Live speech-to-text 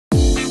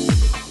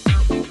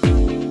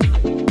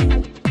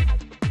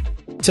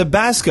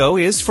Tabasco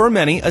is for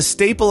many a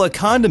staple, a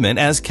condiment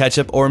as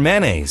ketchup or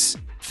mayonnaise.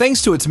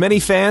 Thanks to its many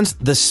fans,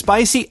 the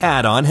spicy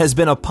add-on has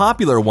been a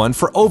popular one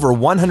for over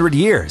 100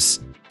 years.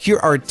 Here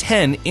are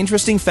 10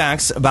 interesting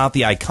facts about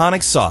the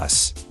iconic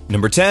sauce.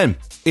 Number 10.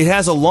 It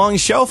has a long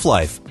shelf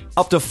life,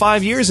 up to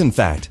 5 years in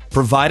fact,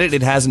 provided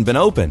it hasn't been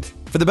opened.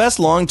 For the best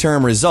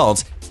long-term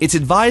results, it's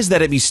advised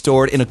that it be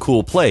stored in a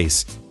cool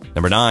place.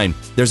 Number 9.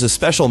 There's a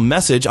special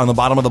message on the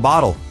bottom of the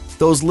bottle.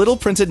 Those little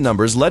printed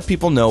numbers let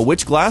people know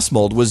which glass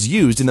mold was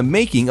used in the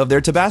making of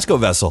their Tabasco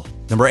vessel.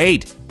 Number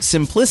 8.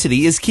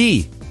 Simplicity is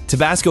key.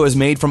 Tabasco is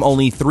made from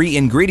only 3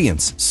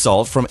 ingredients: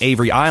 salt from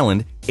Avery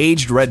Island,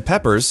 aged red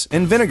peppers,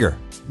 and vinegar.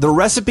 The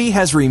recipe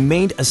has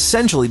remained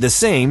essentially the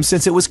same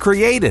since it was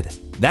created.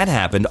 That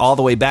happened all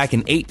the way back in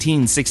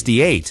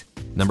 1868.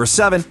 Number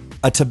 7.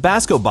 A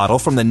Tabasco bottle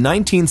from the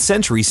 19th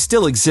century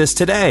still exists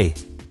today.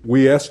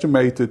 We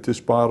estimate that this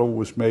bottle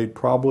was made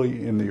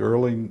probably in the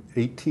early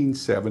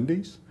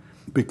 1870s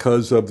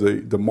because of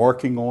the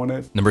marking on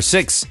it. Number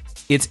 6.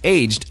 It's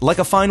aged like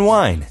a fine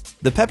wine.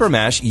 The pepper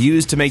mash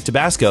used to make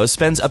Tabasco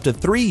spends up to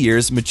 3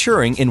 years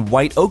maturing in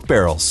white oak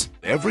barrels.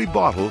 Every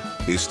bottle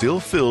is still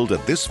filled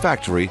at this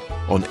factory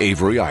on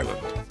Avery Island.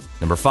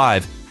 Number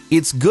 5.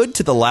 It's good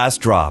to the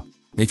last drop.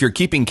 If you're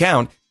keeping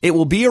count, it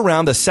will be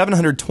around the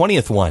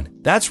 720th one.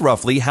 That's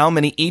roughly how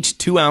many each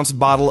 2-ounce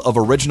bottle of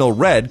original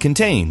red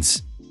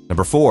contains.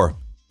 Number 4.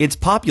 It's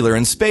popular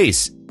in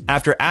space.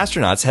 After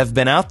astronauts have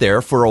been out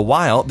there for a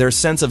while, their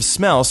sense of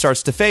smell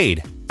starts to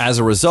fade. As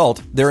a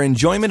result, their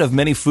enjoyment of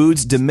many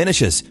foods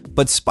diminishes,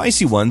 but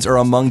spicy ones are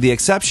among the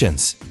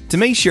exceptions. To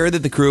make sure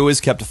that the crew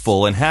is kept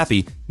full and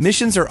happy,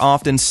 missions are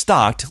often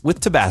stocked with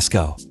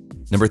Tabasco.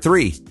 Number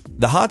 3.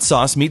 The hot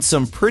sauce meets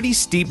some pretty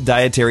steep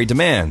dietary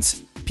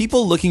demands.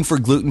 People looking for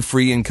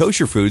gluten-free and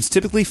kosher foods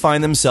typically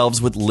find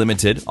themselves with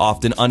limited,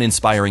 often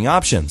uninspiring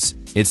options.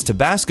 It's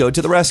Tabasco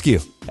to the rescue,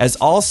 as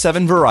all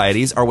 7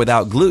 varieties are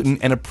without gluten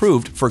and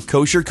approved for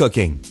kosher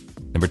cooking.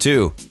 Number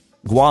 2.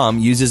 Guam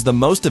uses the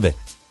most of it.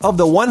 Of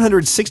the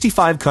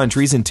 165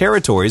 countries and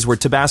territories where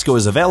Tabasco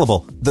is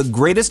available, the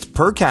greatest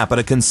per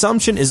capita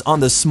consumption is on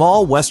the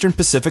small Western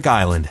Pacific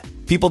island.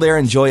 People there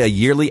enjoy a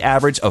yearly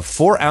average of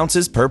 4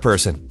 ounces per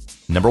person.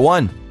 Number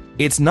 1.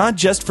 It's not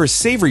just for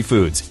savory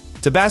foods.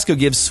 Tabasco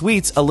gives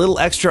sweets a little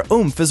extra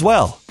oomph as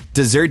well.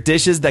 Dessert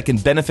dishes that can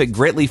benefit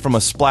greatly from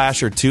a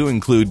splash or two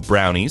include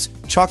brownies,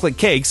 chocolate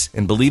cakes,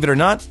 and believe it or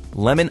not,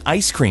 lemon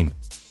ice cream.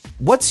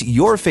 What's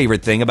your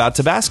favorite thing about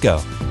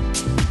Tabasco?